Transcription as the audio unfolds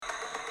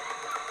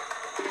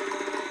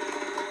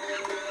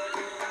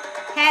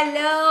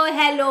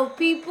Hello,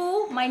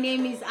 people. My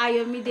name is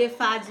Ayomide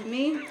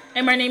Fajimi.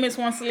 And my name is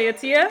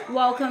Wansiliatia.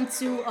 Welcome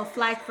to A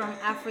Flight from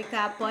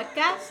Africa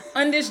podcast.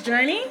 On this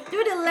journey,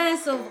 Through the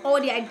lens of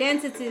all the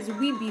identities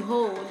we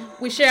behold,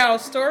 we share our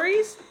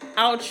stories,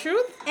 our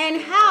truth,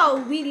 and how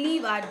we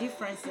live our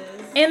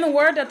differences. and the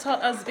word that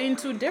taught us being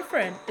too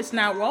different is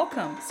not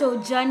welcome.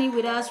 So journey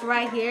with us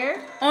right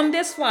here On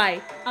this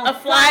flight, A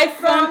flight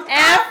from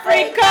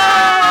Africa.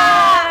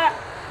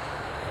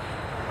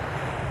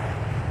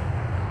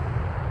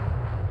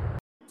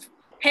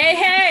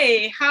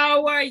 Hey,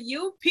 how are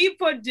you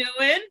people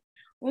doing?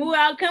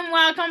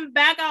 Welcome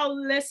back, our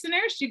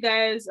listeners. You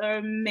guys are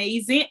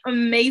amazing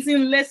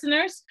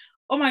listeners.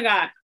 Oh my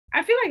God.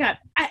 I feel like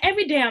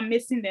every day I'm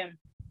missing them.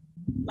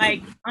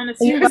 Like,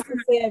 honestly. You about to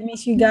say I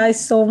miss you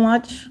guys so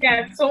much?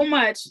 Yeah, so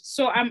much.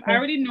 So I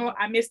already know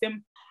I miss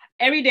them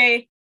every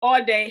day,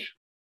 all day.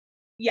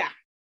 Yeah.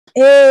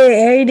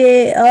 Hey, every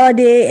day, all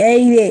day,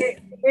 every day.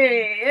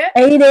 Hey.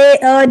 Every day,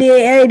 all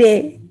day, every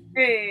day.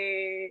 Hey.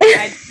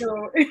 I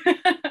know.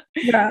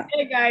 Yeah.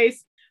 Hey,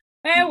 guys.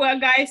 Hey, well,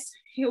 guys,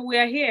 we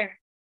are here.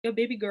 Your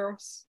baby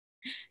girls.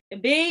 The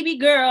baby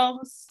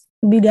girls.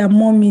 Be their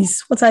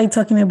mommies. What are you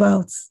talking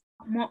about?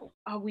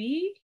 Are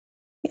we?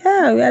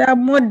 Yeah, we are their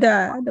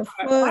mother. The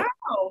fuck?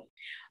 Wow.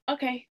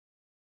 Okay.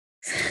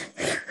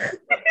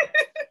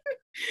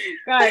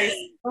 Guys,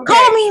 okay.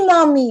 Call me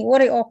mommy.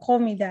 Or call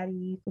me daddy.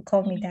 You could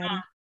call me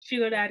daddy.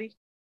 Sugar daddy.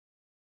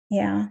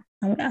 Yeah,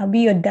 I'll be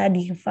your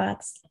daddy. In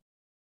fact,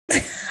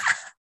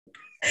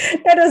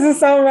 that doesn't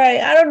sound right.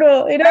 I don't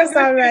know. It doesn't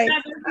sound right.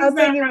 I'll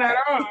take it back.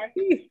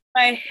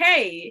 But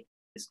hey,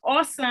 it's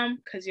awesome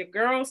because your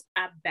girls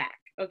are back.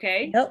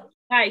 Okay. Yep.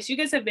 Guys, you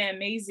guys have been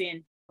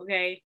amazing.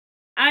 Okay.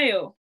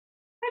 Ayo,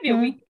 have your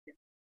week.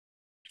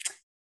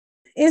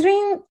 It's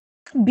been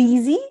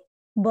busy,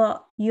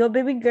 but your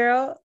baby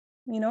girl,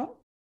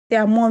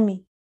 their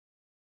mommy.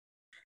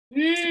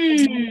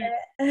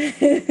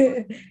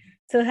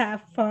 To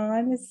have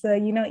fun. So,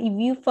 if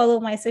you follow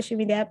my social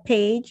media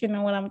page, you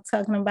know what I'm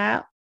talking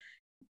about.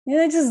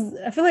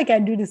 I feel like I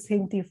do the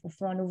same thing for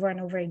fun over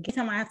and over again. Every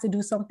time I have to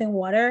do something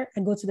water,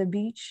 I go to the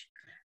beach,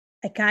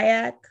 I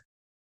kayak,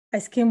 I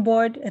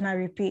skimboard, and I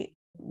repeat.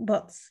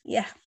 But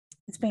yeah,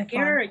 it's been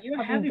fun.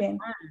 You're having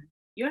fun.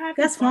 You're having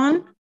That's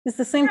fun. It's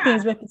the same thing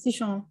as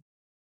repetition.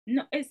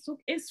 No,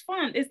 it's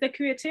fun. It's the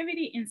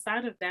creativity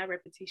inside of that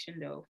repetition,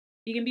 though.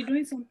 You can be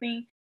doing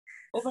something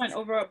over and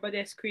over, but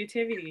there's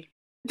creativity.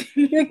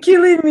 You're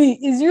killing me.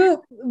 Is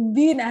you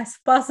being as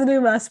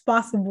positive as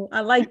possible?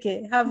 I like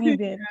it. How have you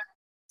been?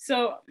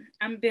 So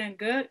I'm been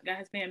good. God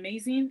has been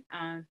amazing.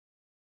 At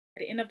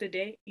the end of the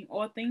day, in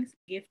all things,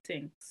 give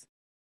thanks.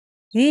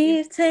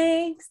 Give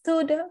thanks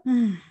to the.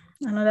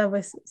 Another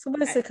voice.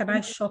 Somebody say, "Can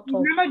I shut up?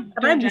 Can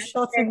I be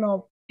shutting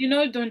up?" You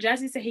know, Don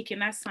Jazzy said he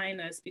cannot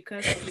sign us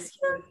because of his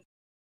voice.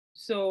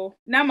 So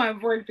now my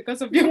voice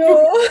because of your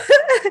voice.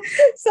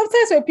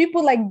 Sometimes when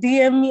people like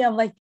DM me, I'm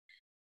like,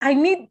 I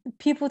need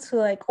people to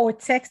like or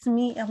text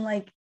me. I'm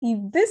like, if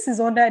this is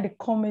under the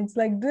comments,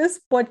 like this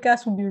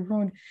podcast will be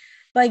ruined.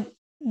 Like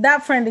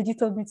that friend that you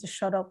told me to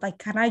shut up. Like,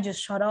 can I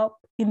just shut up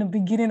in the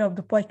beginning of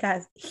the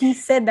podcast? He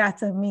said that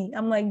to me.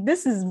 I'm like,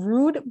 this is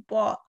rude,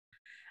 but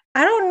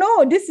I don't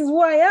know. This is who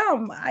I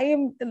am. I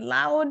am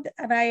loud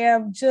and I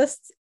am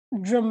just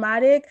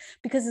dramatic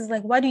because it's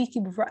like, why do you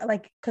keep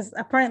like? Because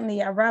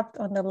apparently I rapped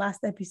on the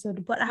last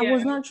episode, but I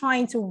was not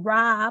trying to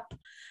rap.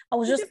 I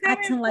was just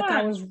acting like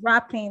I was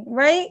rapping,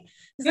 right?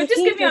 It's like,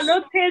 just give me a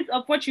little taste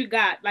of what you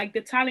got, like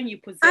the talent you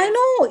possess. I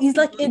know it's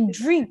like a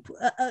drip,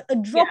 a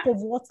drop of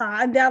water,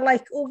 and they're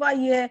like over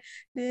here.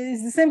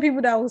 It's the same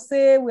people that will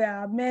say we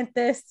are men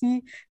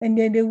thirsty, and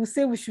then they will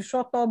say we should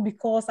shut up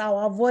because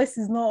our voice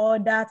is not all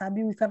that. I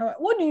mean, we cannot.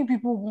 What do you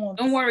people want?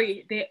 Don't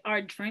worry, they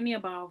are dreaming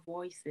about our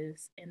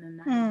voices in the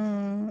night.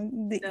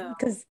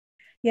 Because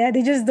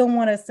they just don't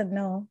want us to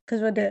know because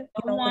we're the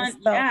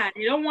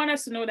they don't want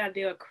us to know that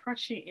they are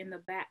crushing in the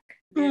back.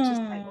 They're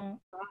just like, oh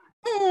God.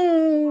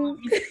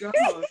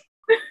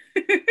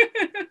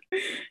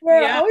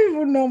 Well, I don't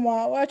even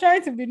normal. We're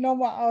trying to be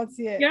normal out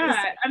here.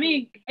 Yeah, I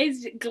mean,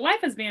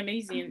 life has been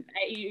amazing.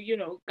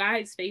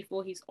 God is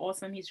faithful. He's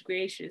awesome. He's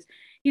gracious.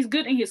 He's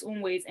good in his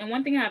own ways. And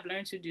one thing I've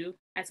learned to do,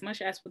 as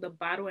much as for the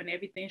battle and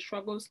everything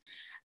struggles,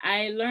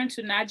 I learned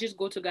to not just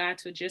go to God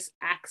to just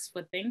ask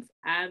for things.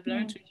 I've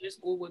learned to just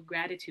go with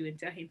gratitude and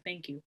tell him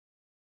thank you.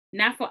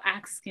 Not for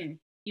asking,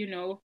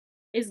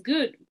 it's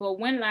good. But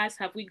when last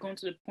have we gone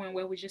to the point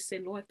where we just say,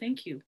 Lord,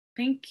 thank you.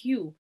 Thank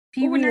you.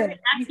 We're not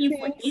asking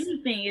for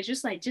anything. It's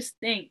just like, just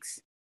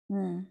thanks.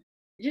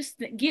 Just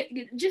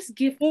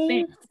give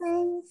thanks.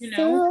 The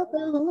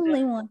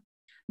only one.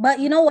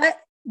 But you know what?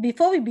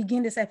 Before we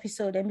begin this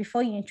episode and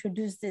before you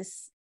introduce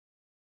this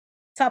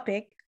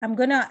topic, I'm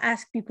gonna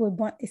ask people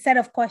a set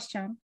of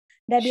questions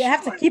that they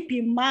have to keep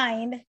in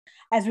mind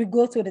as we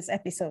go through this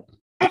episode.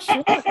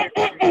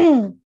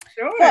 Sure.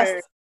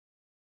 First,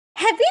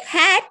 have you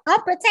had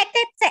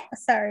unprotected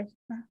sex? Sorry,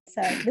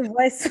 the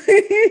voice.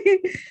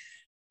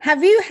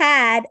 Have you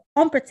had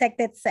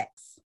unprotected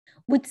sex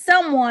with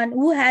someone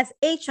who has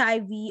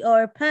HIV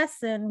or a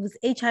person with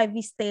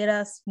HIV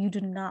status you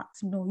do not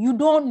know. You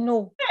don't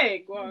know.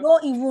 Hey, You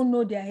don't even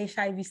know their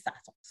HIV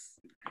status.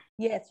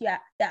 Yes, yeah.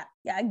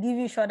 Give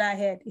you shoulder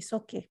head. It's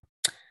okay.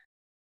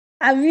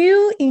 Have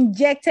you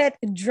injected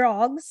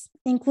drugs,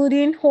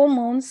 including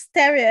hormones,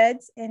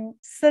 steroids, and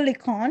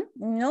silicone?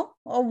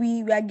 Or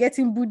we are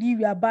getting booty,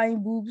 we are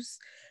buying boobs,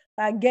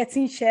 we are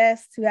getting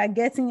chest, we are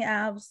getting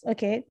abs,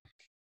 okay?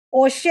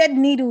 Or shared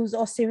needles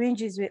or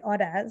syringes with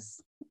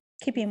others.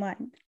 Keep in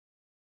mind.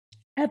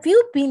 Have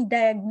you been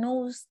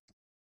diagnosed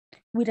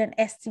with an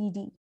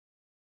STD?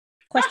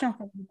 Question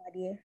for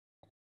everybody.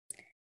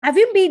 Have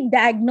you been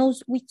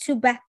diagnosed with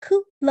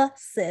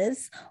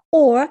tuberculosis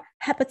or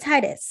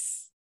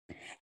hepatitis?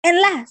 And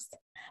last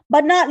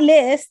but not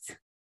least,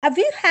 have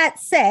you had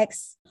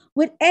sex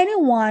with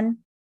anyone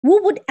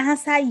who would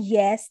answer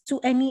yes to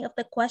any of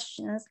the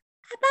questions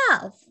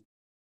above?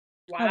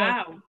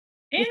 wow.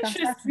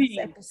 Interesting.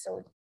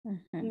 Episode.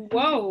 Mm-hmm.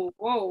 Whoa.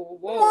 Whoa.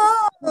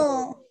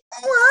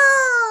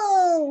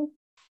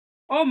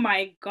 Oh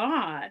my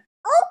God.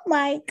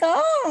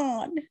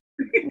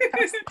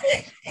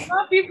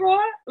 Some people,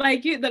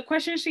 like you, the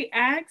question she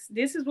asked,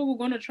 this is what we're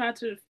going to try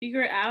to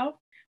figure out.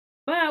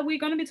 But we're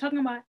going to be talking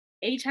about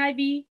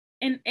HIV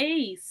and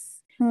AIDS.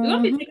 We're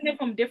going to be taking it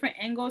from different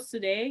angles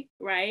today,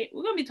 right?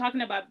 We're going to be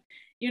talking about,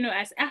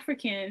 as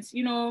Africans,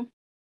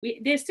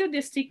 there's still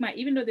this stigma,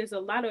 even though there's a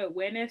lot of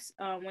awareness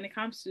when it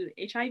comes to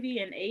HIV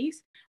and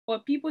AIDS,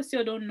 but people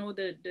still don't know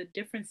the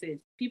differences.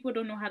 People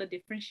don't know how to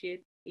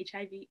differentiate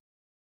HIV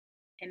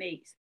and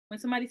AIDS. When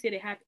somebody say they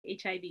have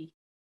HIV,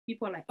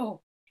 people are like,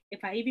 oh,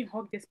 if I even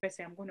hug this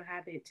person, I'm going to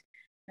have it.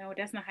 No,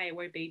 that's not how it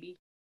works, baby.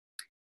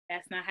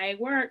 That's not how it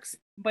works,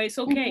 but it's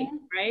okay,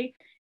 right?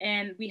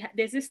 And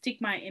there's this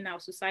stigma in our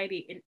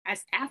society, and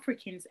as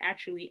Africans,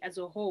 actually, as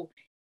a whole,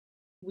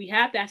 we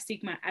have that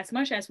stigma. As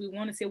much as we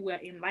want to say we're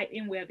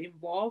enlightened, we're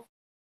involved,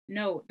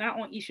 no, not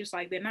on issues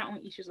like that, not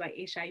on issues like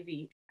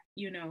HIV,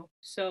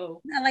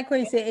 so. I like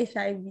when you say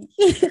HIV,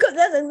 because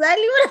that's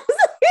exactly what I'm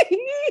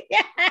saying.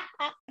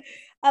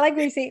 I like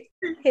when you say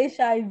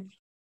HIV.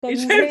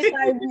 Because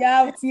HIV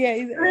out here.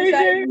 It's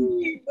HIV.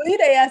 So you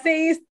know, you're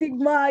saying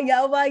stigma, you're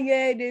over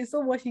here, there's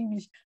so much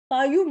English.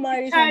 Can you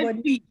marry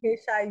somebody with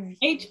HIV?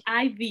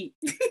 HIV.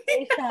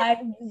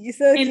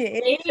 It's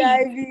okay.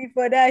 HIV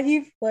for that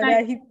hip.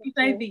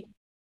 HIV.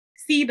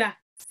 SIDA.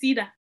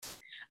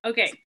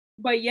 Okay.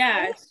 But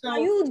yeah, so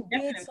you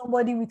date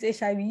somebody with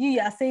HIV.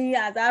 You are saying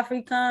as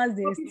Africans,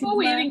 there's before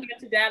we even get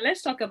to that,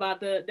 let's talk about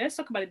the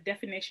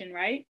definition,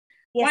 right?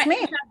 Yes,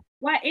 ma'am.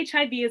 Why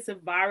HIV is a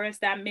virus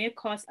that may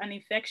cause an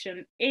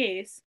infection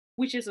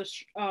which is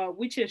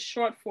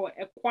short for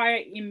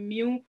acquired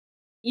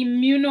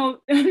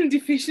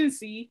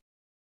immunodeficiency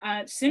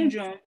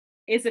syndrome,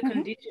 is a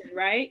condition,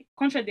 right?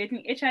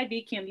 Contradicting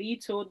HIV can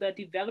lead to the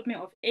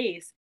development of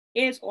AIDS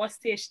or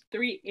stage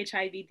 3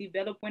 HIV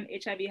developed when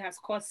HIV has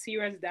caused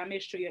serious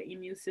damage to your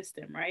immune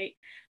system, right?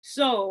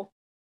 So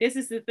this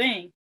is the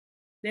thing.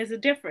 There's a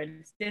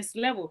difference. There's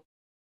level.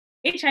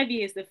 HIV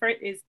is the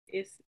first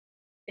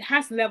it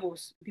has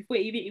levels before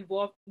it even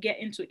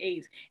get into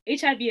AIDS.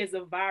 HIV is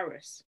a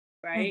virus,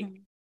 right?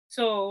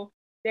 So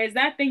there's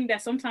that thing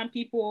that sometimes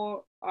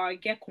people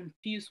get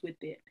confused with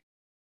it.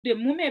 The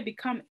moment it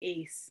become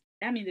AIDS,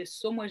 that means there's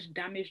so much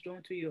damage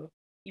done to your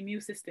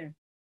immune system.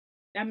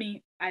 That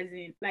means, as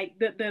in, like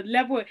the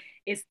level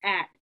is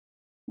at,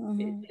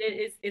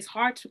 it's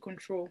hard to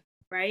control,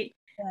 right?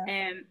 Yeah.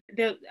 And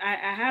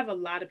I have a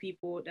lot of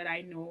people that I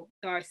know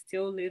that are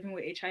still living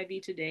with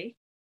HIV today,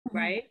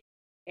 right?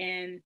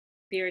 And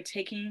they're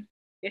taking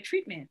their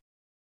treatment.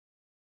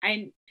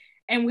 And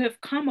we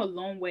have come a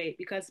long way,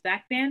 because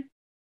back then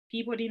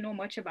people didn't know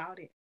much about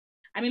it.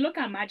 I mean, look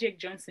at Magic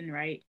Johnson,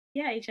 right?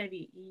 Yeah, HIV.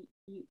 He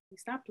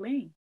stopped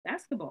playing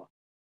basketball.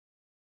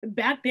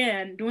 Back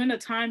then, during the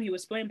time he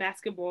was playing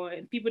basketball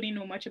and people didn't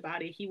know much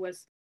about it, he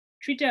was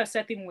treated a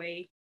certain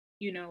way,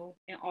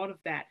 and all of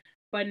that.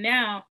 But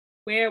now,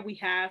 where we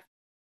have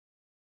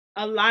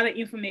a lot of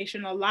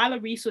information, a lot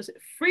of resources,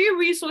 free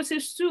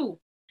resources too.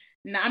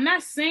 Now, I'm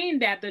not saying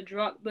that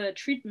the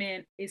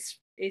treatment is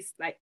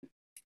like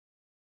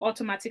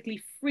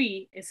automatically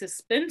free. It's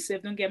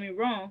expensive, don't get me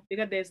wrong,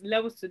 because there's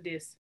levels to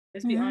this.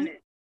 Let's be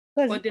honest.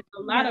 But there's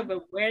a lot of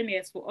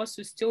awareness for us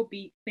to still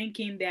be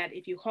thinking that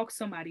if you hug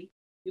somebody,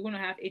 you're going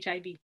to have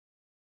HIV.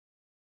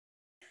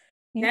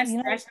 That's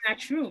not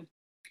true.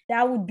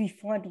 That would be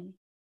funny,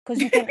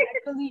 because you can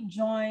actually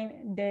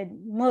join the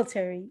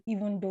military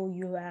even though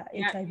you are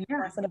HIV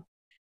positive.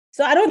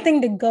 So I don't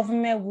think the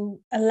government will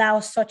allow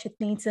such a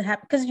thing to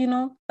happen, because,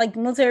 like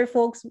military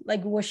folks,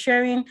 like we're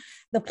sharing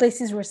the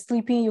places we're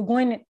sleeping, you're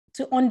going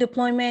to on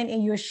deployment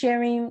and you're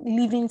sharing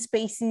living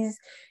spaces,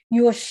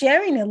 you're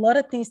sharing a lot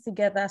of things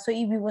together. So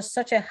if it was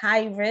such a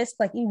high risk,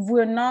 like if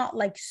we're not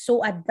like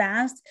so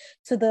advanced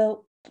to the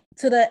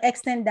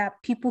extent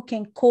that people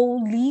can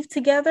co-live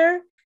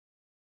together,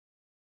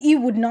 it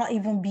would not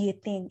even be a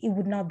thing. It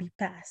would not be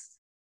passed.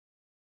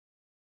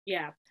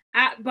 Yeah.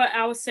 But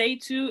I would say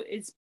too,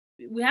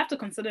 we have to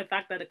consider the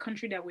fact that the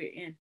country that we're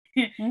in,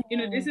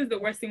 This is the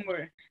worst thing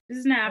where this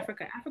is not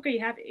Africa. Africa, you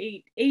have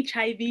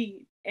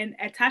HIV and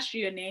attached to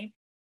your name,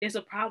 there's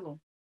a problem.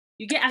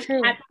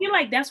 True. I feel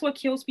like that's what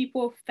kills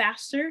people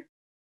faster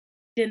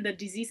than the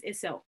disease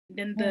itself,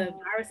 than the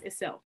virus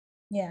itself.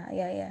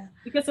 Yeah.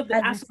 Because of the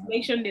As you said.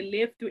 isolation they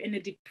live through and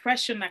the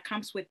depression that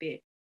comes with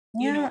it.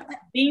 Yeah.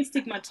 Being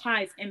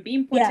stigmatized and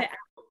being Yeah.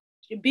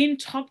 out, being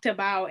talked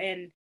about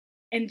and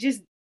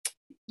just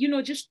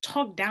just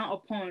talked down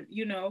upon,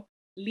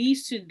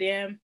 leads to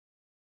them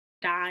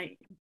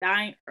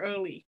dying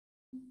early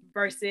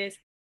versus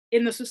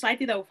in the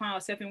society that we find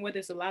ourselves in where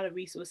there's a lot of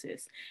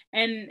resources.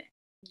 And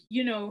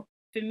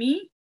for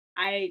me,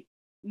 I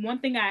one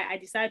thing I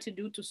decided to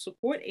do to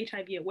support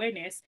HIV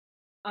awareness,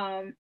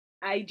 I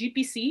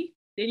GPC,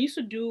 we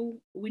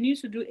need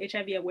to do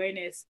HIV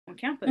awareness on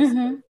campus.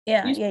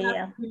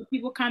 Yeah.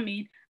 People come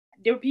in.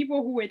 There were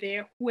people who were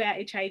there who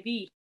had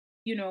HIV,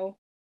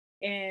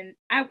 and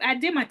I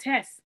did my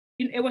test.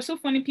 It was so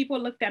funny. People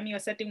looked at me a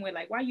certain way,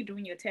 like, "Why are you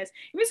doing your test?"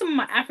 Even some of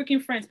my African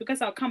friends,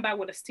 because I'll come back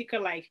with a sticker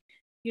like,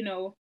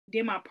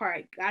 did my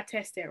part, got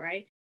tested,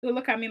 right? They'll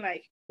look at me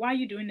like, "Why are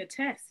you doing the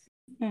test?"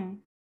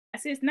 I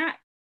said, "It's not.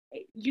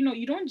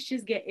 You don't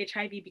just get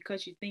HIV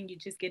because you think you're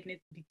just getting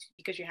it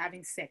because you're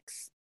having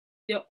sex.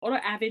 There are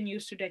other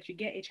avenues to that you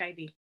get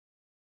HIV.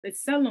 It's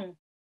salon.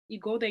 You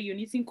go there, you're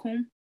using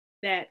comb.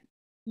 There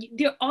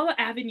are other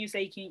avenues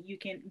that you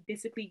can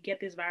basically get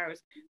this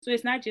virus. So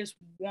it's not just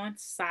one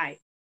side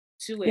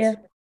to it. Yeah.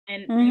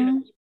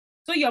 And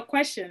so your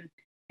question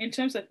in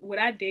terms of would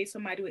I date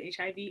somebody with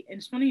HIV? And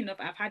it's funny enough,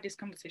 I've had this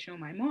conversation with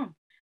my mom.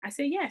 I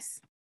say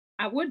yes,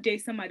 I would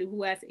date somebody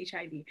who has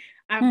HIV.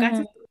 I've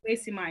gotten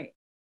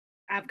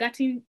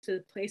to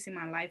the place in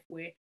my life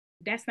where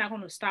that's not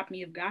going to stop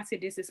me. If God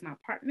said this is my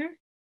partner,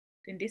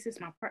 then this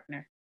is my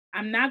partner.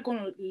 I'm not going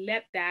to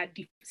let that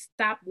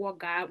stop what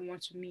God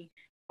wants from me.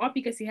 All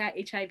because he had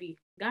HIV.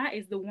 God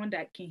is the one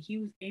that can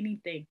heal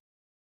anything.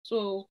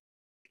 So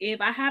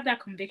if I have that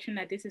conviction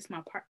that this is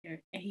my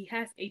partner and he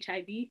has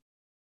HIV,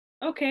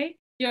 okay,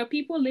 there are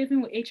people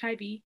living with HIV,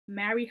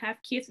 married, have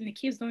kids, and the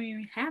kids don't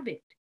even have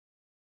it.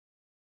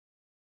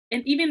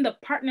 And even the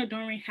partner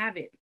don't even have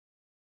it.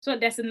 So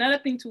that's another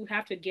thing we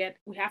have to get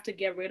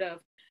rid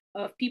of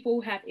people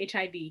who have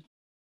HIV.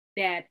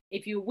 That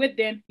if you're with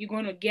them, you're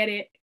gonna get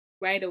it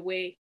right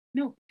away.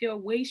 No, there are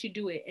ways you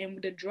do it.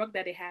 And the drug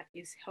that they have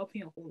is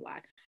helping a whole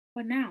lot.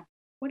 But now,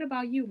 what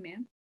about you,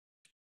 ma'am?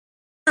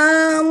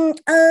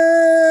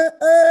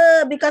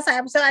 Because I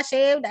am so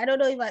ashamed. I don't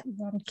know if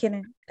I'm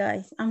kidding,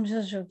 guys. I'm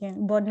just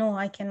joking. But no,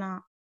 I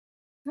cannot.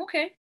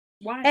 Okay.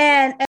 Why?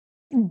 And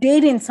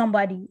dating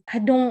somebody, I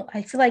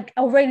feel like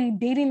already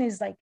dating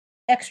is like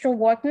extra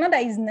work. Not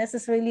that it's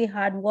necessarily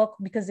hard work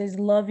because there's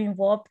love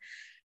involved.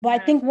 But I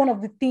think one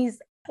of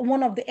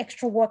the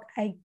extra work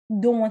I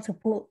don't want to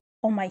put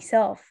on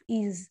myself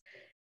is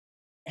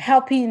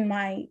helping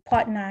my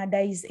partner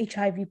that is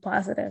HIV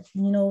positive,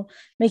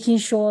 making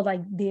sure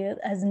like they're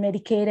as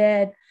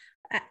medicated.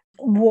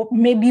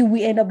 Maybe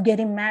we end up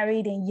getting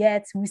married and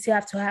yet we still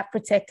have to have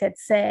protected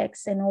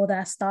sex and all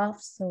that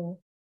stuff. So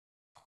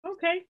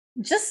okay,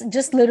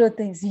 just little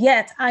things.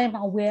 Yet I am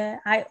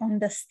aware, I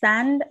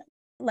understand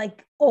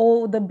like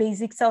all the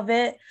basics of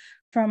it,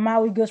 from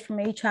how it goes from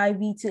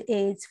HIV to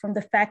AIDS, from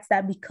the fact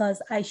that because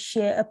I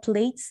share a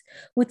plate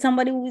with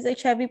somebody who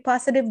is HIV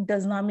positive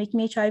does not make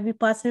me HIV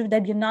positive,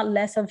 that you're not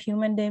less of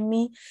human than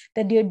me,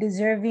 that they're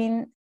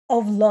deserving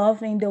of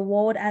love in the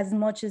world as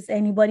much as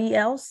anybody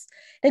else,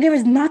 that there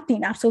is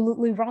nothing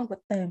absolutely wrong with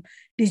them.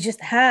 They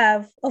just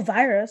have a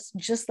virus,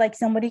 just like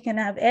somebody can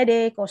have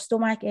headache or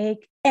stomach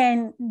ache,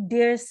 and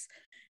there's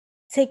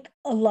take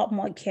a lot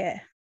more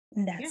care.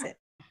 And that's it.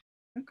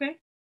 Okay.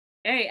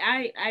 Hey,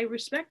 I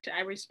respect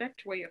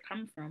where you're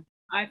coming from.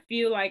 I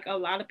feel like a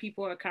lot of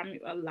people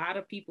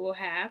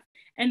have,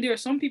 and there are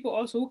some people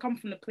also who come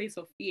from the place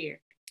of fear.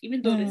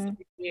 Even though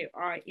they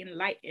are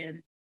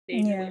enlightened,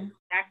 they know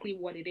exactly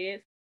what it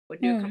is, but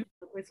they're coming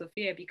from the place of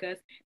fear because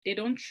they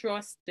don't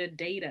trust the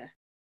data.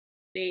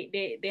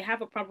 They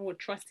have a problem with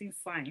trusting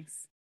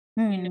science.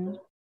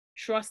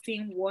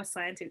 Trusting what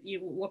scientists,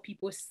 what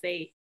people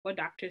say, what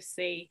doctors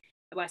say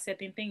about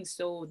certain things.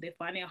 So they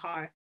find it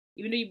hard.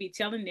 Even though you be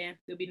telling them,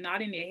 they'll be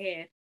nodding their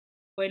head.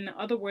 But in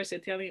other words, they're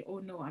telling you, oh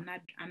no, I'm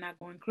not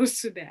going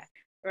close to that.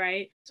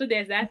 Right. So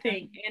there's that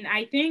thing. And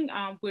I think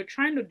we're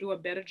trying to do a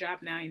better job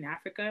now in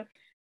Africa.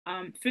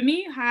 For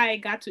me, how I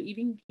got to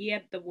even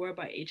hear the word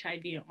about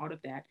HIV and all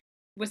of that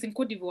was in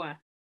Cote d'Ivoire,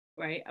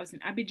 right? I was in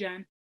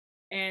Abidjan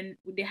and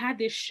they had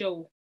this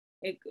show.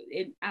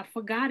 I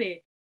forgot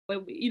it,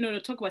 but they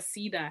talk about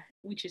SIDA,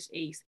 which is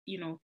AIDS,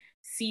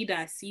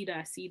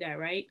 SIDA,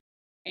 right?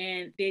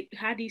 And they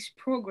had these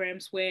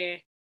programs where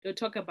they'll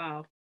talk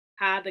about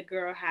how the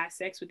girl had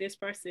sex with this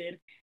person,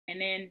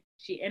 and then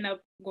she ended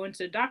up going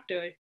to the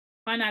doctor,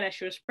 found out that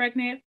she was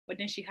pregnant, but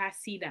then she had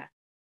SIDA.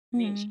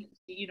 Then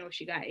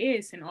she got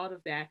AIDS and all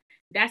of that.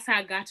 That's how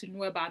I got to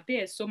know about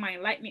this. So my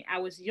enlightenment, I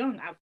was young.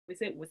 I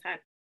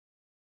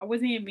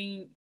wasn't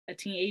even a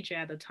teenager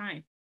at the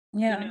time.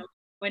 Yeah.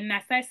 When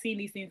I started seeing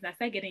these things, I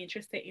started getting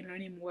interested in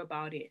learning more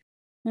about it.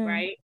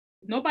 Right.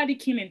 nobody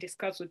came and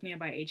discussed with me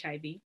about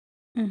HIV.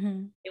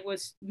 Mm-hmm. It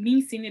was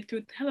me seeing it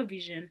through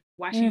television,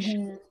 watching shows.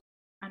 Mm-hmm.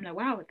 I'm like,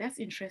 wow, that's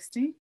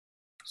interesting.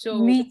 So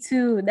Me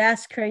too.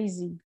 That's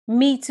crazy.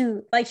 Me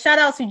too. Like, shout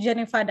out to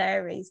Jennifer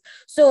Diaries.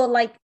 So,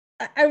 like,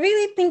 I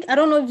really think, I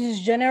don't know if this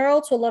is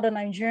general to a lot of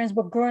Nigerians,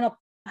 but growing up,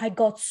 I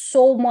got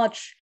so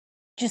much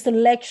just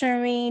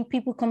lecturing,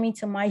 people coming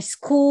to my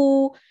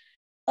school,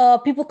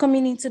 people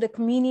coming into the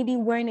community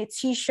wearing a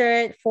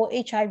t-shirt for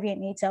HIV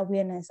and AIDS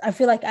awareness. I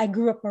feel like I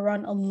grew up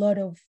around a lot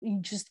of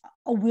just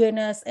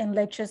awareness and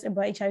lectures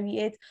about HIV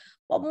AIDS,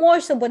 but more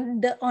so, but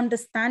the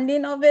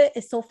understanding of it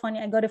is so funny.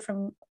 I got it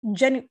from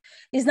Jenny.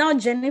 It's now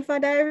Jennifer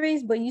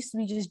Diaries, but it used to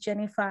be just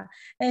Jennifer.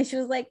 And she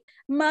was like,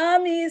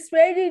 Mommy,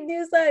 spreading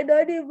news I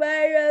know the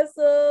virus.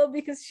 So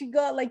because she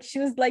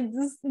was like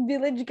this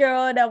village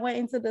girl that went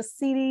into the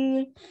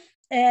city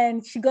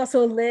and she got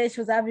so lit,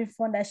 she was having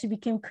fun that she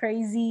became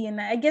crazy. And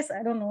I guess,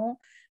 I don't know,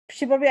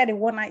 she probably had a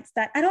one night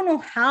stand. I don't know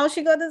how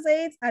she got this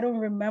AIDS. I don't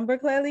remember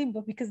clearly,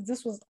 but because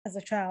this was as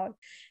a child,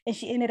 and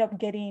she ended up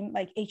getting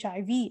like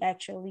HIV,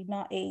 actually,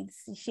 not AIDS.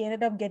 She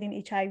ended up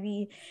getting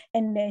HIV,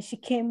 and then she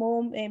came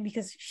home, and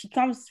because she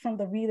comes from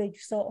the village,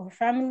 so her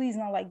family is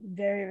not like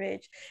very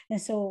rich, and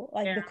so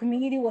like the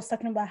community was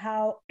talking about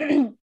how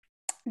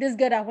this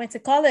girl that went to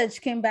college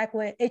came back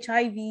with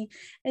HIV,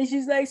 and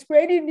she's like,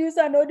 spreading news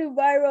I know the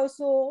virus,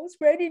 so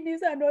spreading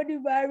news I know the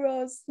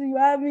virus, you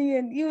have me.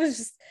 And it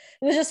was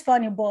just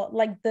funny, but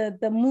like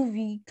the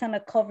movie kind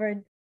of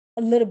covered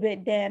a little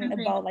bit then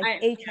about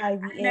like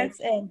HIV AIDS.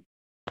 And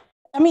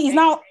I mean,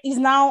 it's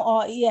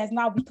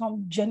now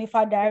become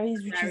Jennifer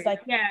Diaries, which is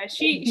like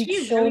she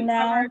big show really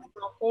now. covers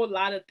a whole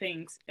lot of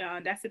things.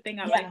 That's the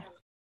thing I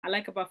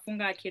like about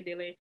Funga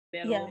Akindele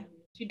Bello. Yeah.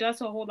 She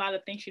does a whole lot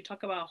of things. She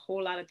talk about a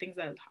whole lot of things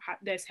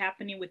that's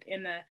happening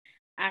within the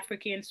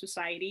African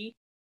society.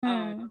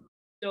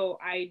 So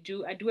I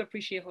do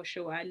appreciate her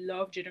show. I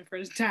love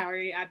Jennifer's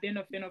Diary. I've been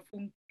a fan of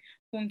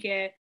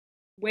Funke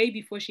way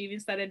before she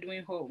even started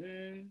doing her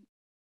own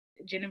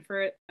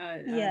Jennifer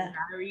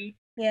Diary.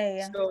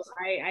 Yeah. So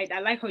I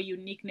like her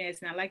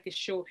uniqueness, and I like the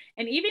show,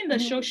 and even the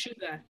show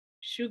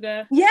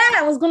Sugar. Yeah,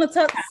 I was gonna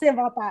say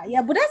about that.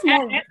 Yeah, but that's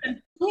more. I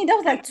mean, that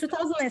was like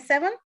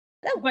 2007.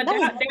 But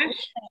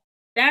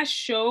that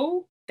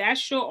show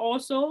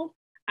also,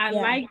 I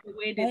like the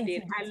way they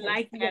did. I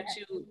like that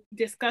too,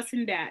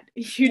 discussing that,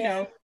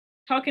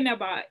 talking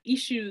about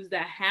issues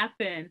that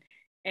happen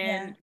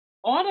and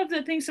all of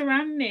the things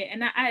surrounding it.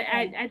 And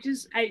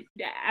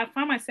I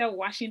find myself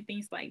watching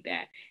things like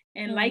that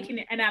and liking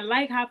it. And I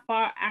like how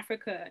far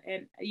Africa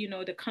and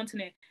the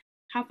continent,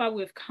 how far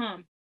we've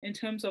come in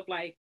terms of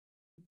like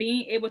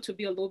being able to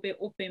be a little bit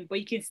open, but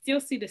you can still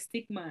see the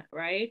stigma,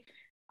 right?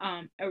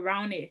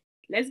 Around it.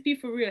 Let's be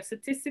for real.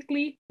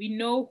 Statistically, we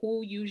know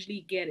who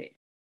usually get it.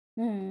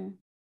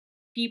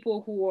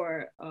 People who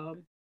are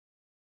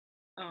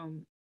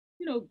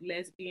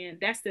lesbian.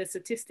 That's the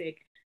statistic.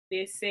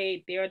 They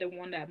say they're the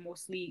one that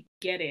mostly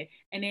get it.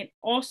 And then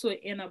also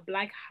in a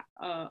black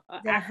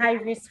they're high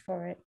risk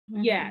for it.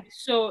 Yeah.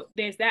 So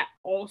there's that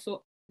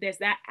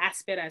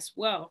aspect as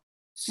well.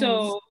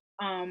 So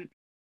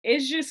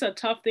it's just a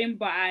tough thing,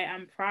 but I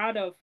am proud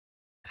of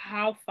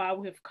how far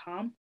we've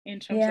come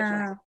in terms of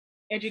like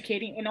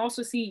educating and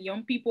also seeing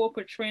young people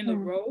portraying the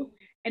role.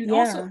 And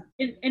also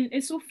and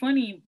it's so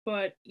funny,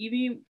 but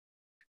even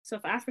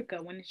South Africa,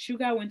 when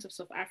Sugar went to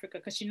South Africa,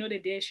 because they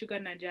did Sugar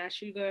Naija,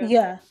 Sugar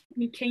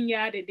in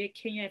Kenya, they did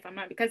Kenya, if I'm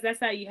not, because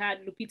that's how you had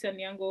Lupita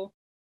Nyong'o,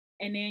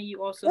 and then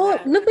you also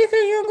had Lupita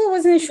Nyong'o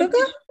was in Sugar?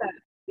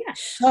 Yeah.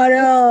 Shut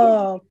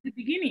up. At the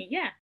beginning,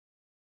 yeah.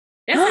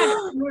 That's how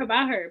I got more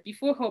about her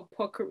before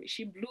her career.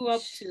 She blew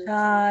up to.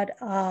 Shut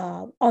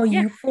up. Are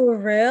you for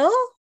real?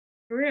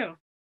 For real.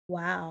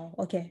 Wow.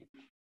 Okay.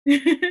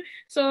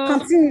 So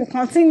continue.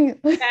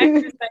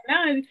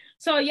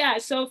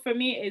 So for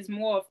me it's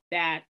more of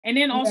that, and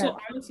then also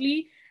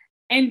honestly,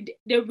 and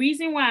the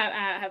reason why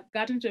I have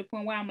gotten to a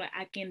point where I'm like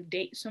I can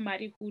date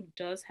somebody who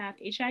does have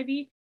HIV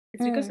is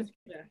because of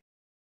Sugar.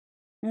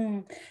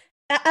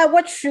 I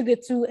watch Sugar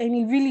too, and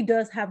it really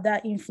does have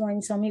that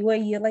influence on me where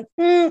you're like,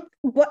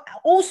 but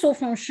also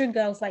from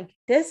Sugar, I was like,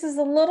 this is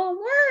a little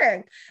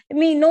work. I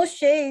mean, no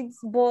shades,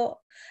 but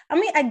I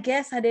mean, I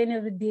guess at the end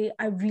of the day,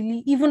 I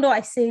really, even though I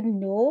say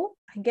no,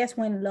 I guess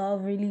when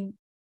love really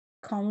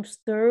comes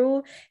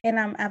through and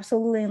I'm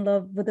absolutely in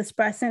love with this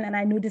person and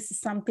I know this is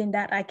something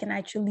that I can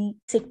actually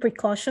take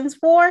precautions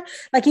for,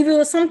 like if it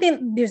was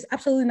something there's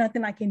absolutely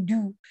nothing I can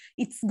do,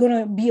 it's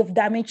gonna be of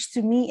damage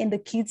to me and the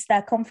kids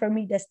that come from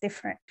me, that's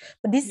different.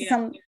 But this is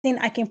something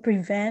I can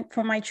prevent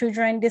for my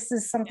children. This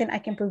is something I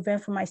can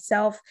prevent for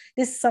myself.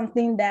 This is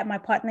something that my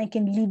partner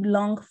can live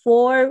long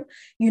for,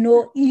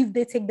 if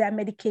they take their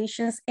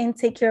medications and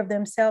take care of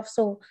themselves.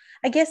 So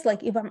I guess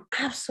like if I'm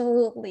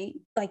absolutely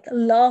like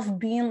love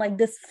being like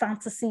this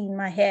fantasy in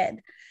my head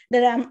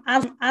that I'm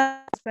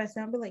this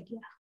person, I'll be like, yeah,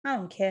 I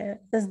don't care.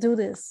 Let's do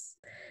this.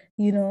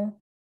 I you know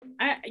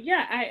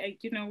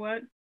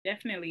what?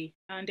 Definitely.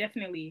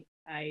 Definitely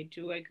I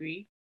do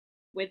agree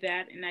with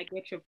that, and I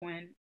get your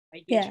point.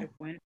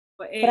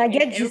 But I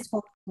get just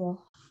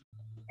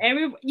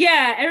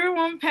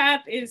everyone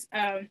path is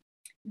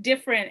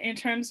different in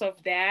terms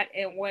of that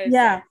and what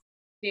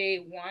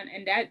they want,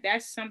 and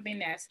that's something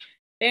that's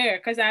there.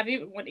 Because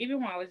even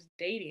when I was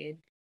dating,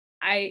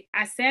 I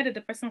said to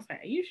the person, I was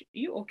like,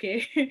 you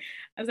okay?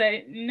 I was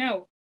like,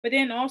 no. But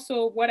then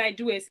also what I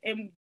do is,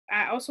 and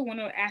I also want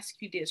to ask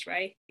you this,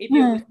 right? If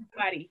you're with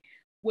somebody,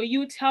 would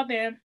you tell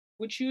them,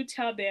 would you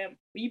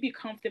be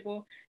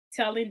comfortable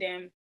telling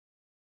them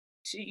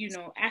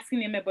to, asking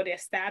them about their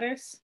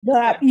status?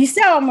 You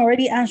see how I'm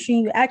already answering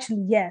you.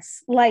 Actually,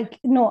 yes. Like,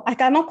 no, I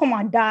cannot come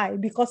and die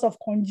because of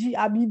Konji,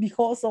 Abi,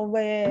 because of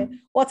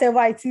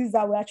whatever it is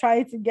that we're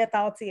trying to get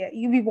out here.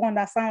 You people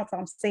understand what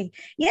I'm saying?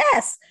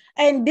 Yes.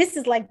 And this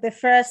is like the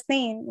first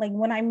thing, like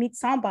when I meet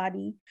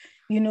somebody,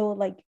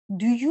 like,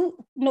 do you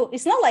know?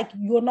 It's not like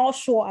you're not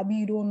sure, Abi,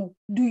 you don't know.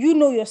 Do you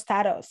know your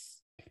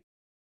status?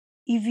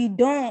 If you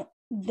don't,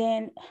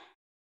 then,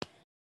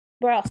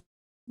 bro,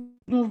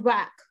 move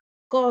back.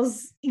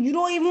 Because you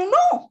don't even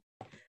know.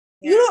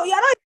 You're not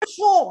even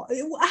sure.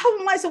 How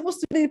am I supposed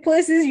to be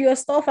places your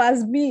stuff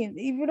has been?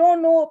 If you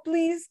don't know,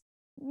 please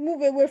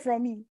move away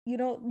from me.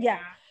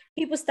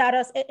 People start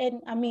us,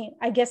 and I mean,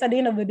 I guess at the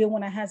end of the day,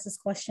 when I ask these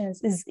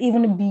questions, is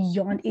even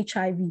beyond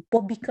HIV,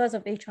 but because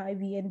of HIV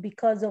and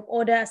because of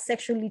other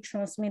sexually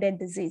transmitted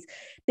disease.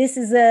 This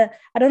is I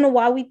don't know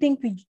why we think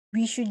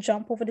we should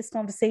jump over these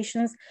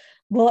conversations,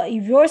 but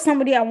if you're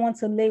somebody I want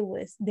to lay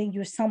with, then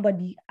you're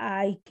somebody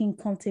I can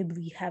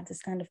comfortably have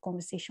this kind of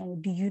conversation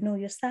with. Do you know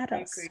your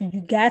status?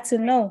 You got to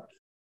know.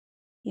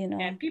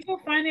 And people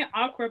find it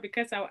awkward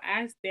because I'll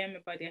ask them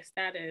about their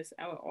status.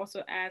 I will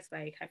also ask,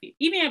 like, have you,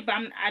 even if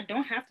I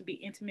don't have to be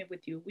intimate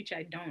with you, which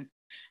I don't,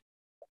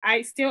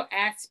 I still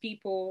ask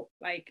people,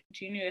 like,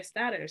 do you know your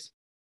status?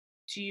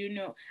 Do you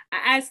know?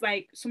 I ask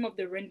like some of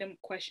the random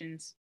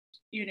questions,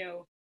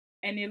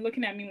 and they're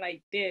looking at me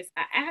like this.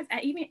 I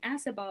even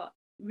asked about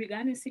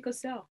regarding sickle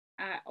cell.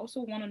 I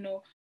also want to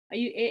know, are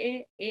you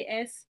AA,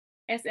 AS,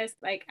 SS?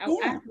 Like, I'll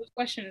ask those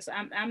questions.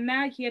 I'm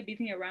not here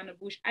beating around the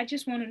bush. I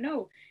just want to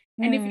know.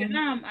 And if you're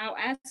not, I'll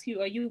ask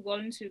you, are you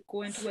willing to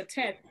go and do a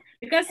test?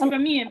 Because for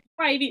me, and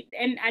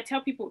I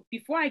tell people,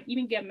 before I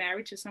even get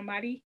married to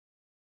somebody,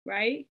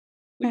 right?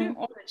 We're doing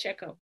all the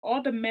checkup,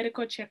 all the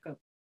medical checkup.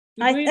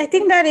 I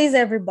think that is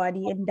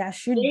everybody, and that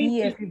should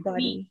be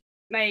everybody.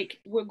 Like,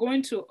 we're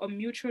going to a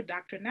mutual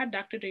doctor, not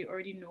doctor that you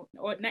already know,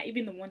 or not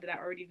even the one that I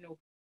already know.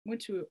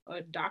 Went to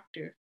a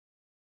doctor,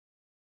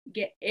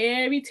 get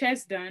every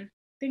test done.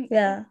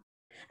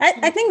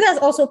 I think that's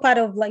also part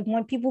of, like,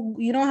 when people,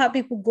 how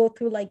people go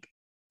through like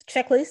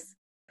checklists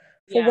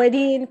for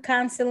wedding,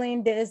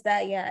 counseling, this,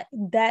 that,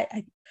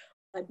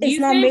 it's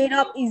not made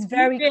up. It's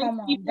very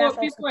common. People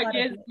are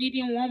just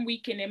meeting 1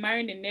 week and they're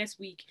marrying the next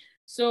week.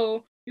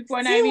 So people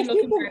are not even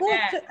looking for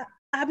that.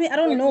 I mean, I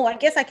don't know. I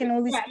guess I can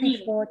only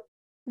speak for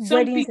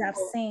weddings I've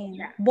seen.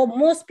 But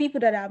most people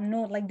that I've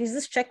known, like, there's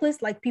this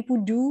checklist like people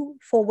do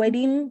for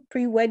wedding,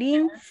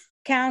 pre-wedding,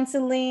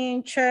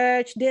 counseling,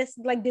 church, this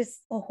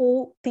a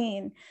whole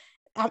thing.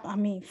 I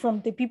mean,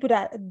 from the people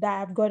that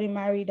have gotten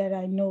married that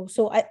I know.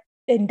 So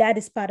and that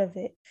is part of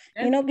it,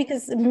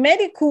 because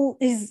medical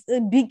is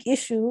a big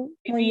issue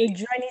when you're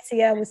joining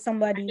together with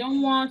somebody. I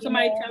don't want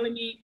somebody telling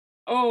me,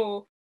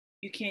 oh,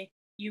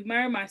 you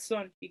marry my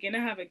son, you're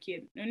gonna have a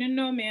kid.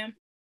 No, ma'am.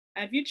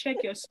 Have you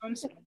checked your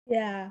son's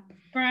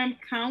sperm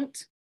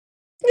count?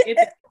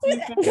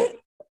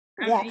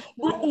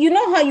 You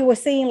know how you were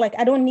saying, like,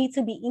 I don't need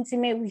to be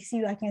intimate with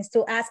you, I can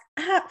still ask.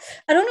 I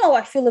don't know how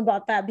I feel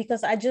about that,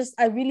 because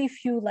I really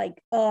feel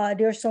like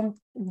there's some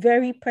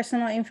very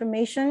personal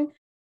information,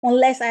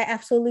 unless I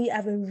absolutely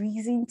have a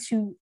reason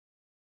to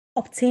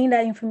obtain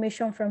that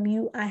information from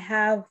you, I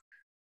have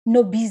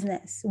no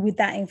business with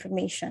that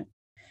information.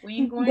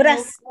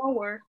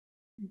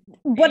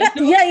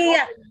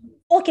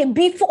 Okay,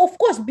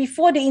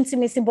 before the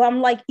intimacy, but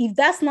I'm like, if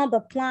that's not the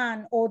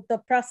plan or the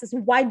process,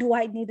 why do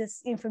I need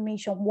this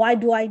information? Why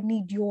do I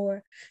need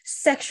your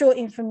sexual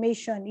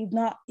information?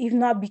 If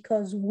not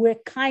because we're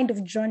kind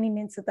of journeying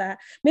into that.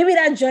 Maybe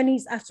that journey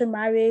is after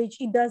marriage.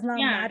 It does not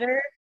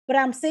matter. But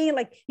I'm saying,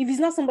 like, if it's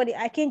not somebody,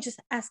 I can't just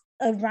ask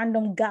a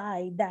random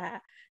guy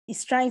that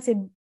is trying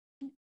to,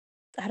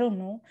 I don't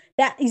know,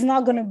 that is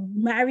not gonna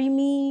marry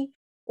me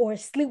or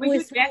sleep with me.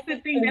 That's the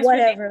thing. That's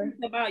whatever. What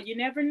it's about. You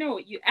never know.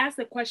 You ask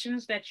the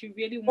questions that you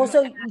really want.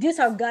 Also, these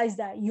are guys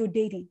that you're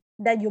dating,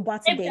 that you're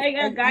about to date.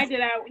 A guy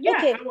that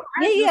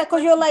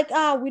because you're like,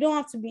 we don't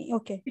have to be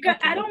okay. Because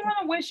I don't want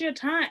to waste your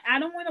time. I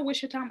don't want to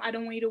waste your time. I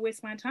don't want you to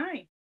waste my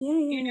time.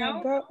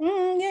 Bro.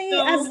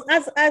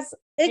 As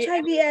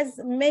HIV has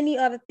many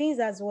other things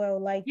as well.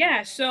 Like,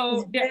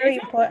 so it's very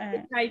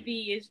important. HIV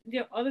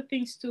there are other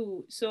things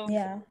too. So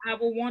I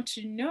will want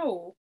to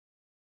know.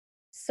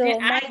 So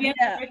I get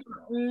to make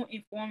my own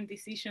informed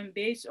decision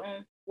based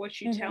on what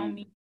you tell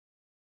me.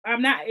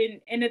 I'm not,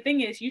 and the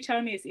thing is, you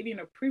tell me it's even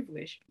a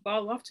privilege, but I'd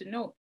love to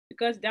know,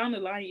 because down the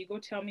line, you go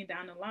tell me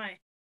down the line,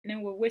 and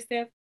then we'll waste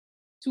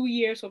 2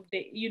 years of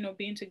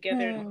being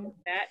together and all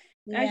that.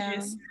 That's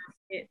just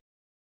it.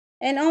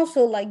 And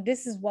also, like,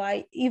 this is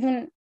why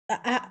even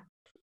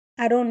I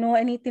I don't know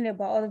anything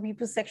about other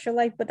people's sexual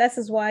life, but that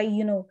is why,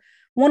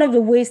 one of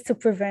the ways to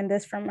prevent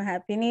this from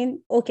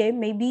happening, okay,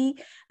 maybe,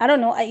 I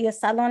don't know, at your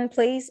salon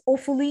place,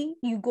 hopefully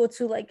you go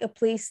to like a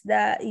place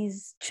that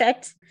is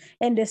checked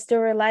and they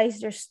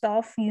sterilize their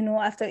stuff,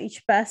 after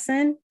each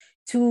person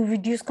to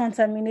reduce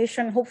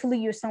contamination. Hopefully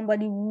you're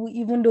somebody who,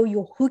 even though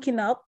you're hooking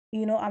up,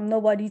 I'm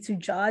nobody to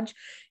judge,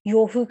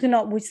 you're hooking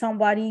up with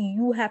somebody,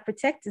 you have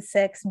protected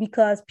sex,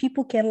 because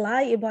people can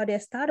lie about their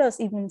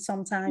status even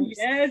sometimes.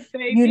 Yes,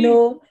 baby.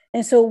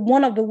 And so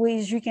one of the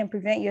ways you can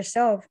prevent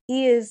yourself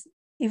is,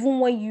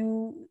 even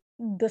when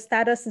the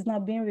status is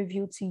not being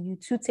revealed to you,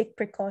 to take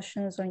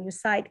precautions on your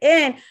side.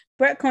 And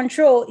birth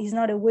control is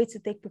not a way to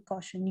take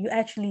precaution. You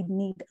actually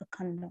need a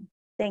condom.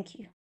 Thank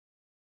you.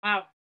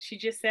 Wow, she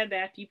just said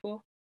that,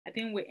 people. I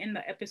think we're in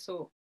the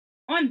episode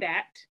on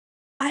that.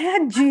 I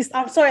had juice.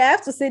 I'm sorry, I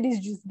have to say this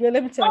juice, girl.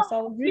 Let me tell you. So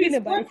I was reading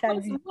about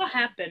HIV. What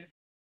happened?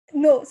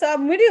 No, so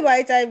I'm reading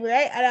about HIV,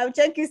 right? And I'm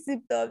checking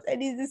symptoms,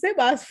 and it's the same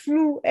as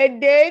flu. And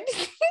then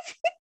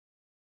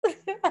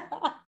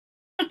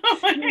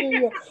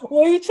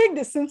when you check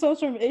the symptoms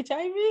from HIV,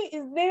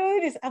 it's literally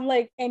this. I'm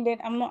like, and then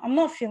I'm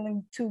not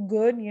feeling too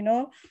good,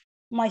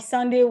 My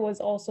Sunday was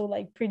also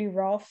like pretty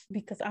rough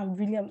because I'm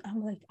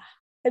like,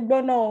 I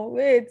don't know.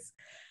 Wait.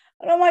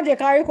 I don't want to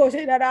carry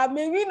crochet that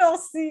maybe not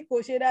see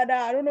crochet that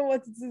I don't know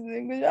what it is in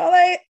English. I'm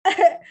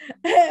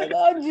like,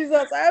 Lord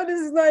Jesus, I hope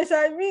this is not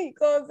HIV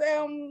because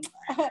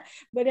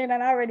but then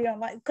I'm already on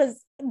my,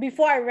 because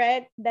before I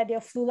read that there are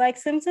flu-like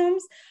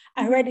symptoms,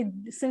 I read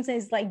the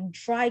symptoms like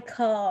dry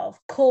cough,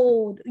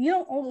 cold,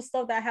 all the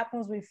stuff that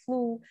happens with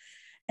flu,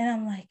 and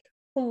I'm like,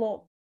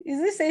 hold up, is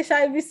this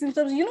HIV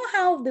symptoms? You know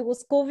how there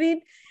was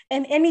COVID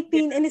and any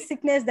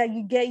sickness that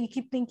you get, you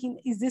keep thinking,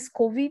 is this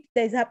COVID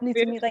that is happening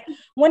to me? Like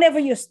whenever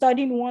you're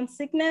studying one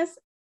sickness,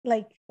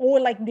 or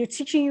they're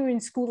teaching you in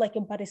school, like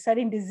about a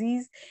certain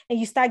disease, and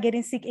you start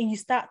getting sick and you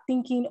start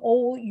thinking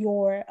all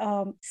your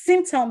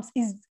symptoms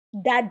is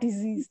that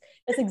disease.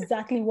 That's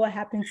exactly what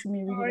happened to me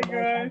reading about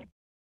that.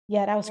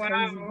 Yeah, that was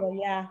crazy. But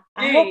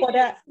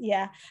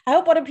yeah, I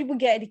hope other people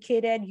get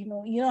educated. You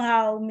know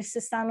how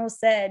Mr. Sano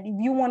said, if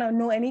you want to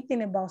know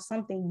anything about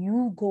something,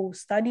 you go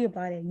study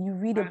about it, you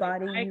read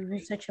about it, you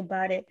research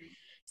about it.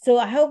 So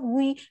I hope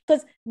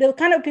because the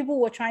kind of people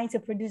we're trying to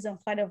produce on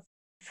Flight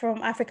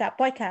from Africa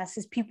podcast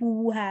is people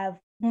who have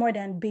more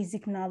than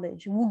basic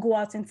knowledge, who go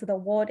out into the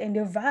world and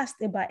they're vast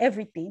about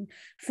everything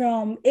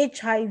from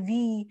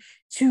HIV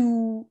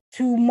to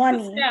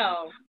money.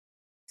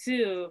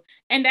 Too,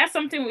 and that's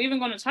something we're even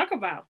going to talk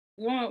about.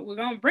 We're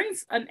going to bring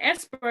an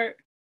expert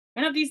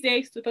one of these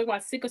days to talk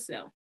about sickle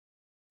cell,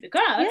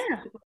 because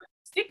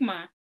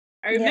stigma.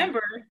 I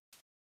remember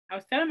I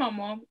was telling my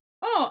mom,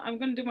 I'm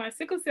going to do my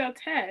sickle cell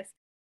test.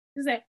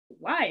 She's like,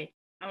 why?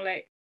 I'm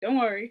like, don't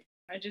worry,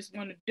 I just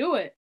want to do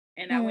it.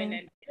 And I went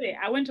and did it.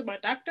 I went to my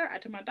doctor. I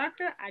told my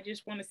doctor, I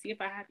just want to see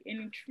if I have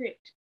any trait.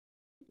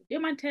 Did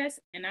my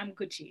test and I'm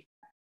Gucci.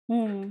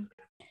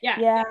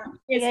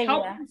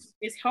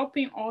 It's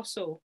helping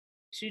also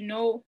to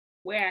know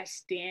where I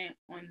stand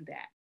on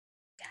that.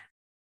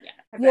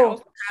 I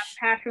also have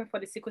passion for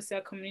the sickle cell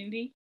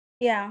community.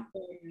 And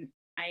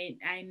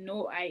I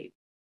know I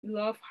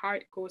love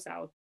heart goes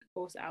out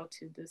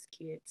to those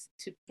kids,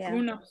 to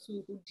grown-ups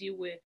who deal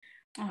with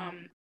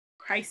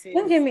crisis.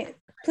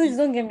 Please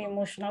don't get me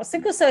emotional.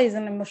 Sickle cell is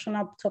an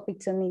emotional topic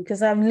to me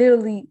because I've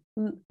literally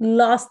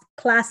lost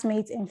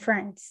classmates and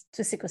friends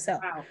to sickle cell.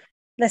 Wow.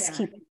 Let's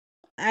keep it.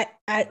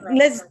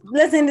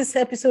 Let's end this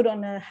episode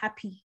on a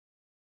happy.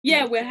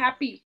 Yeah, we're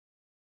happy.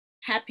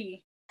 I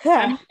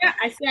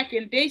say I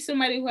can date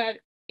somebody who had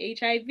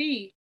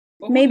HIV.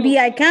 Maybe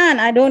I can.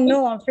 I don't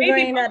know. I'm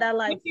figuring that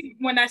life.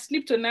 When I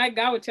sleep tonight,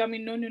 God will tell me,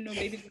 no,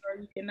 baby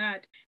girl, you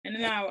cannot. And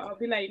then I'll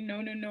be like,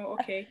 no,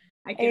 okay,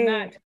 I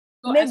cannot.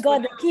 So make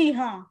God the key,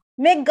 huh?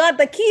 Make God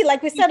the key,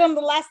 like we said on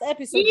the last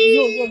episode.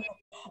 Yo.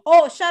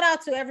 Oh, shout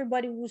out to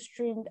everybody who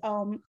streamed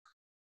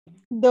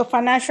the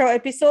financial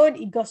episode.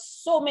 It got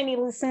so many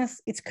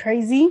listens. It's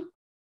crazy.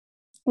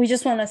 We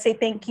just want to say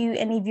thank you.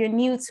 And if you're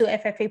new to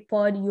FFA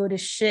Pod, you're the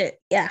shit.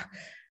 Yeah.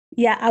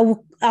 I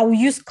will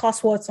use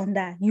cuss words on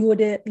that. You're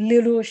the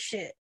little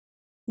shit.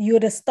 You're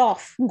the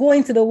stuff. Go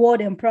into the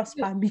world and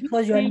prosper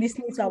because you're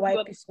listening to our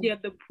episode. Yeah,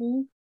 the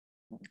poo.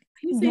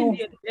 You saying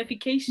the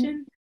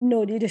defecation?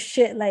 No, they're the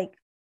shit, like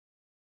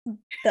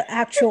the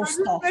actual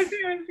stuff.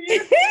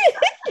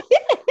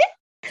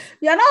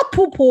 You're not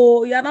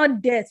poo-poo, you're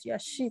not death, you're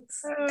shit.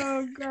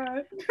 Oh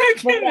God.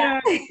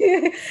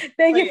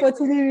 Thank you for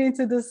tuning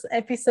into this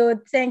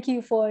episode. Thank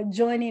you for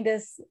joining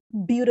this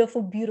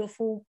beautiful,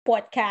 beautiful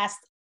podcast,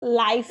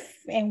 life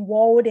and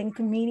world and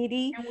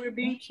community. And we're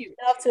being cute.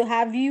 Love to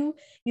have you.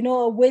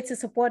 A way to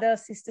support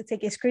us is to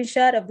take a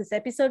screenshot of this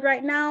episode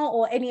right now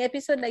or any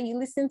episode that you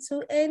listen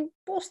to and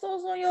post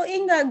those on your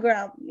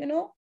Instagram,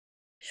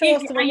 Show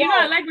us to the world.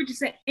 I like what you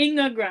said,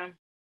 Instagram.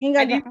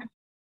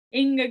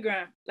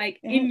 Instagram,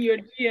 like in your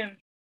DM.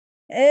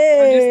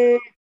 Hey,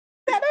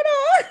 I don't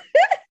know.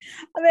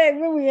 I mean,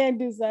 when we end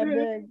this, I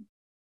beg.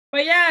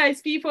 But yeah,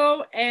 it's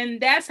people,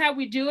 and that's how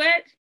we do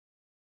it.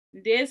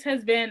 This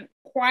has been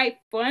quite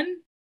fun.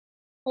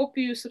 Hope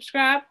you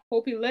subscribe.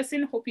 Hope you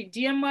listen. Hope you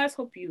DM us.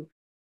 Hope you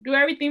do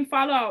everything.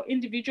 Follow our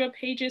individual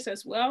pages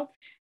as well.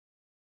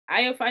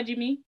 Ayo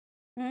Fajimi.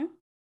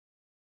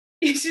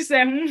 She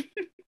said,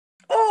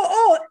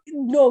 Oh,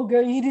 no,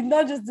 girl, you did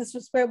not just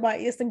disrespect my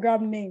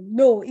Instagram name.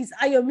 No, it's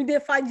Ayomide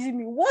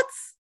Fajimi. What?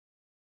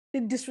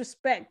 The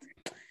disrespect.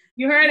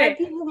 You heard My it.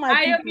 people,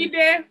 my people.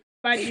 Ayomide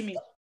Fajimi.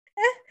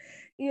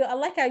 I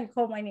like how you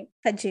call my name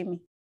Fajimi.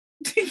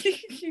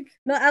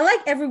 No, I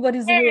like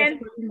everybody's way of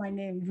calling my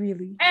name,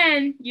 really.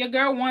 And your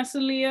girl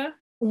Wancelia.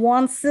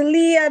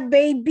 Wancelia,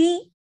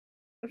 baby.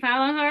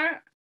 Follow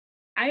her.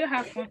 I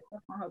have fun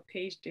stuff on her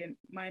page than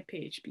my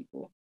page,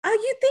 people.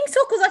 You think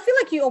so? Because I feel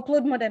like you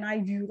upload more than I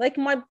do. Like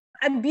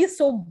I'd be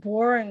so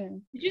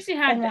boring. Did you see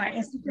how my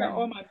Instagram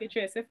all my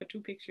pictures except for 2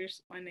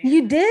 pictures on there?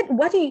 You did?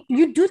 What do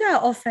you do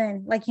that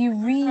often? Like you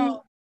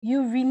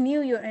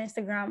renew your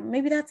Instagram.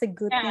 Maybe that's a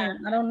good thing.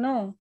 I don't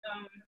know.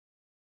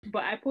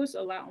 But I post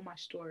a lot on my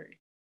story.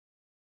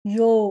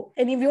 Yo,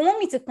 and if you want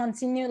me to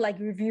continue like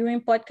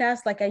reviewing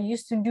podcasts like I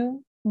used to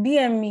do,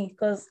 DM me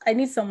because I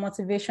need some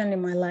motivation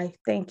in my life.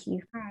 Thank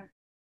you.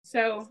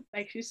 So,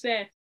 like she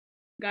said,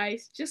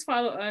 guys, just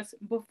follow us.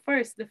 But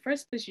first, the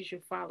first place you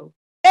should follow.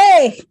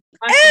 Hey,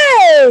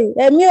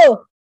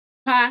 Emil.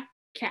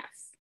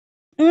 Podcast.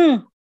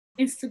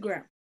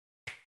 Instagram.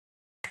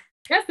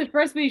 That's the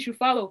first place you should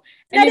follow.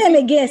 Tell them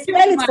again.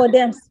 Spell it for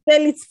them.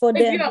 Spell it for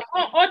them. If you're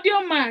on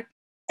Audiomack,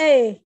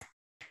 hey,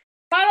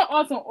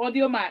 follow us on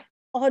Audiomack.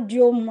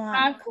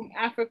 Audiomack From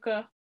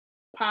Africa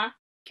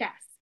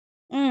podcast.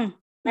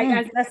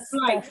 Like that's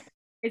stuff.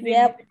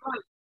 Yep.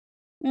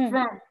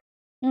 From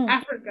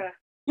Africa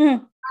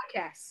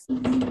podcast.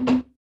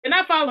 You're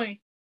not following.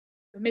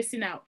 You're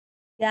missing out.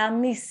 You're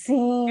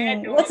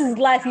missing. What is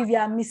life if you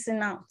are missing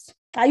out?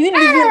 Are you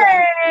living?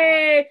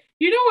 Hey!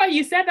 You know what?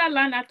 You said that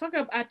line. I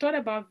thought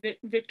about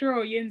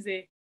Victoria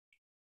Oyenze.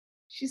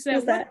 She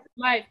said, "What is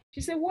life?"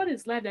 She said, "What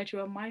is life that you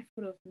are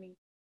mindful of me?"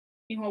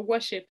 In her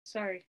worship.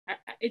 Sorry,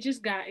 it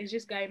just got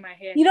in my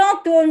head. You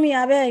don't throw me.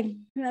 I beg.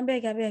 What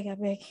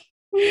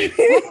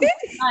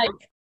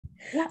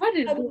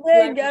is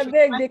I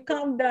beg. They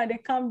calm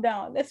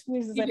down. Let's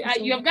finish this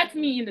episode. You have got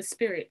me in the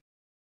spirit.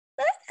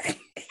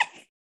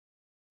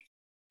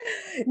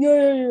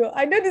 Yo.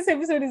 I know this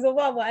episode is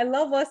over, but I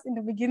love us in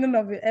the beginning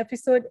of the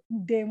episode.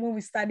 Then when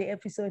we start the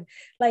episode,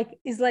 like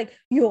it's like,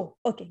 yo,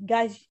 okay,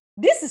 guys,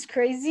 this is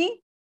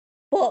crazy.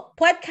 But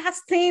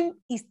podcasting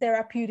is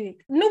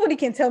therapeutic. Nobody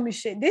can tell me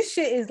shit. This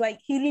shit is like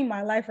healing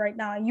my life right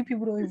now, and you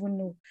people don't even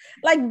know.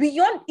 Like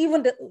beyond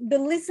even the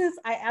listens,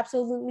 I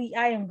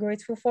am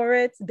grateful for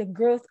it. The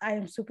growth, I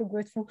am super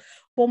grateful.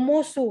 But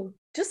more so,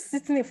 just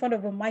sitting in front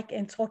of a mic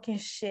and talking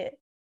shit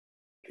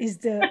is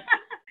the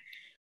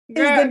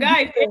Girl,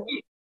 guys.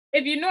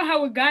 If you know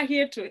how we got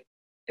here to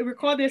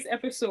record this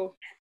episode,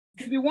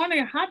 if you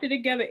wondering how did they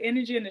get the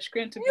energy and the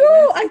strength to be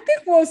I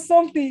think for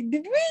something.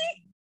 Did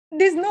we?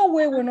 There's no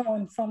way we're not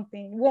on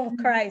something. We won't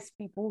cry,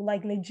 people,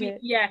 like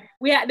legit.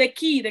 We had the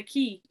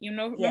key, you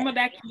know, remember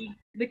that key?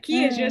 The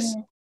key is just,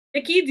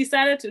 the key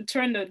decided to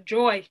turn the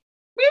joy.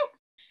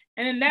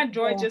 And then that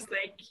joy just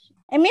like.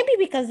 And maybe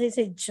because there's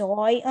a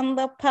joy on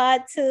the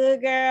pod too,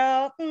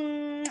 girl.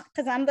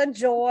 Because I'm the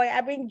joy. I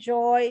bring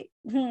joy.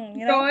 You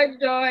know?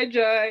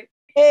 Joy.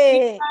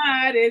 Hey.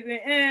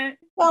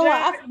 Well,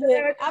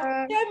 after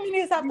 10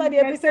 minutes after the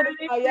episode,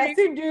 you're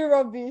still doing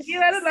rubbish. The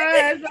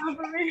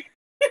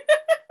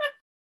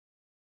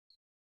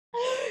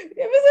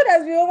episode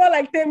has been over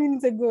like 10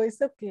 minutes ago. It's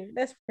okay.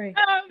 Let's pray.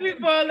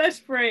 People, let's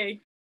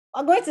pray.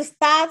 I'm going to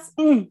start.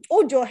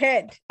 Hold your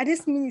head. At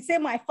this minute, say,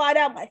 my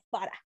father, my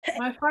father.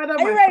 My father,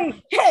 Are you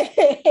ready?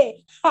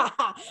 Hey. Ha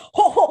ha.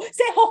 Ho ho.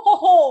 Say ho ho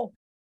ho.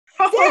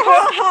 Say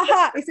ha ha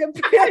ha. It's a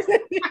prayer.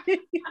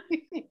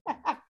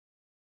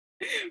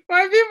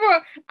 My people,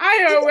 am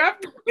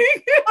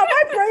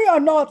I praying or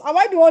not? Am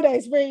I the one that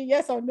is praying?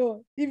 Yes or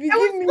no? If you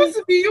give me, supposed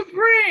to be you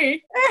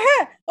praying.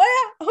 Oh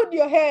yeah, hold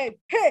your head.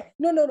 Hey,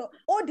 no.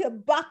 Hold the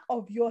back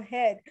of your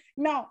head.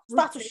 Now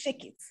start to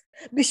shake it.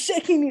 Be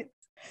shaking it.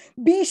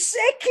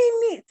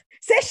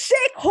 Say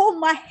shake, hold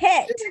my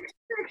head.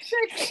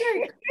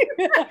 Shake.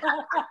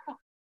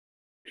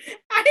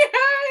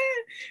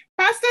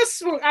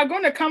 Pastors are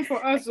gonna come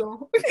for us,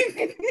 though.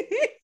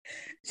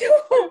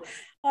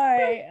 All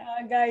right,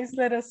 guys,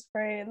 let us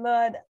pray.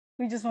 Lord,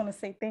 we just want to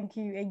say thank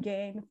you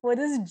again for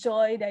this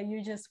joy that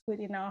you just put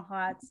in our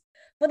hearts,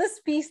 for this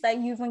peace that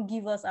you even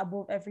give us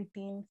above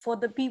everything, for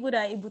the people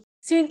that are able to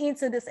tune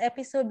into this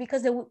episode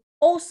because they will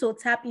also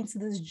tap into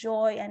this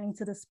joy and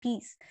into this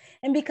peace.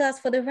 And because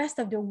for the rest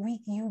of the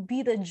week, you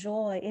be the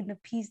joy and the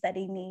peace that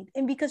they need.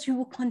 And because you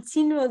will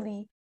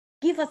continually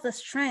give us the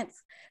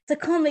strength to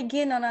come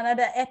again on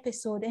another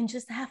episode and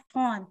just have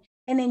fun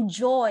and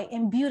enjoy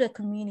and build a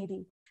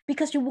community.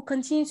 Because you will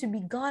continue to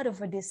be God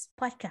over this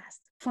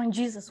podcast. For in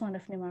Jesus'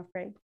 wonderful name I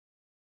pray.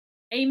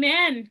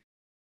 Amen.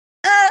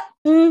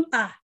 Come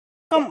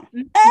on.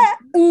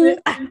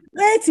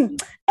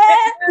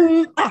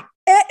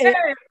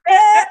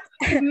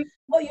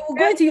 But you will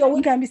go into your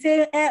week and be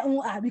saying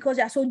because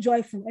you're so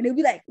joyful. And they'll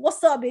be like,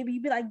 what's up, baby?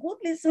 You'll be like, go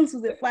listen to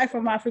the Fly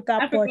from Africa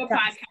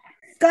podcast.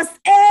 Because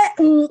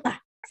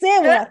say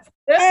what?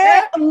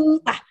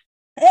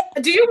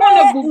 Do you want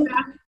a buga?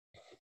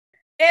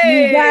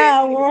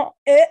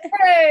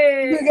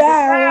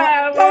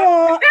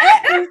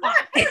 Come on.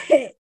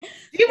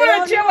 Do you want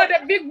to chill with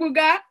a big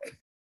buga?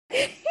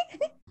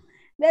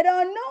 They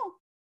don't know.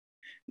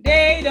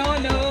 They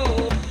don't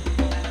know.